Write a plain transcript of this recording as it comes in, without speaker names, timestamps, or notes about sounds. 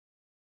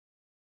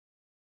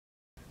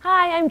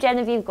Hi, I'm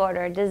Genevieve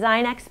Gorder,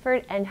 design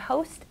expert and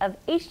host of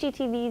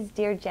HGTV's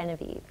Dear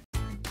Genevieve.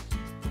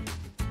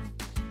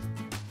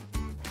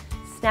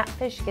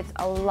 Snapfish gets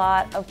a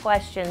lot of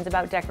questions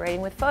about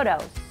decorating with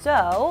photos,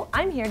 so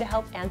I'm here to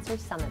help answer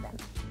some of them.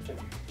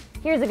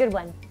 Here's a good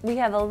one. We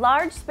have a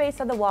large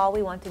space on the wall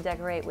we want to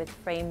decorate with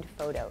framed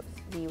photos.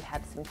 Do you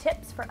have some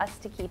tips for us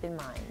to keep in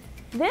mind?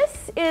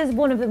 This is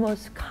one of the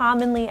most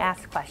commonly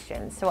asked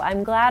questions, so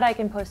I'm glad I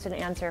can post an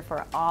answer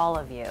for all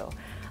of you.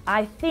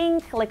 I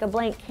think, like a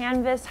blank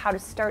canvas, how to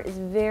start is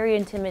very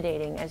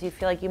intimidating as you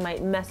feel like you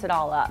might mess it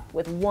all up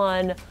with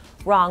one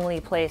wrongly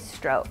placed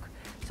stroke.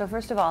 So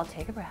first of all,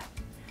 take a breath.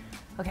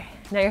 Okay,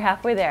 now you're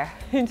halfway there.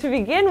 To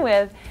begin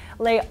with,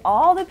 lay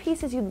all the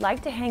pieces you'd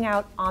like to hang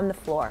out on the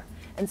floor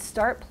and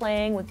start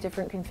playing with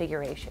different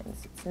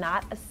configurations. It's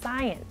not a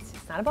science.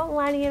 It's not about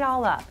lining it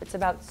all up. It's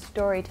about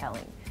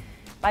storytelling.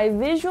 By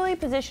visually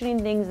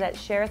positioning things that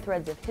share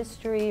threads of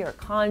history or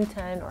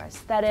content or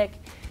aesthetic,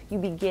 you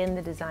begin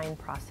the design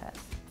process.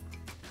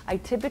 I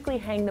typically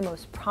hang the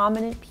most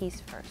prominent piece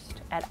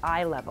first at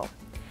eye level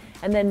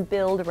and then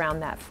build around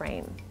that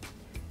frame.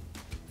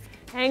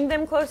 Hang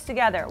them close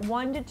together,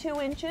 1 to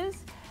 2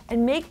 inches,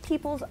 and make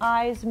people's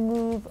eyes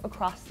move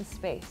across the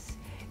space.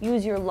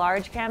 Use your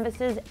large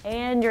canvases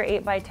and your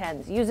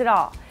 8x10s. Use it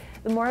all.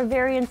 The more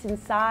variance in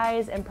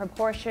size and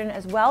proportion,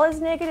 as well as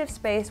negative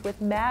space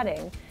with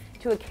matting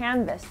to a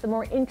canvas, the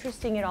more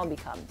interesting it all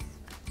becomes.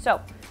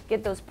 So,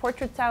 get those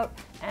portraits out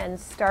and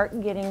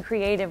start getting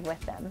creative with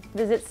them.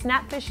 Visit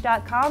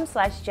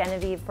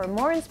snapfish.com/Genevieve for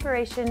more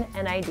inspiration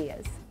and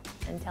ideas.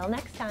 Until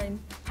next time,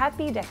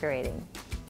 happy decorating.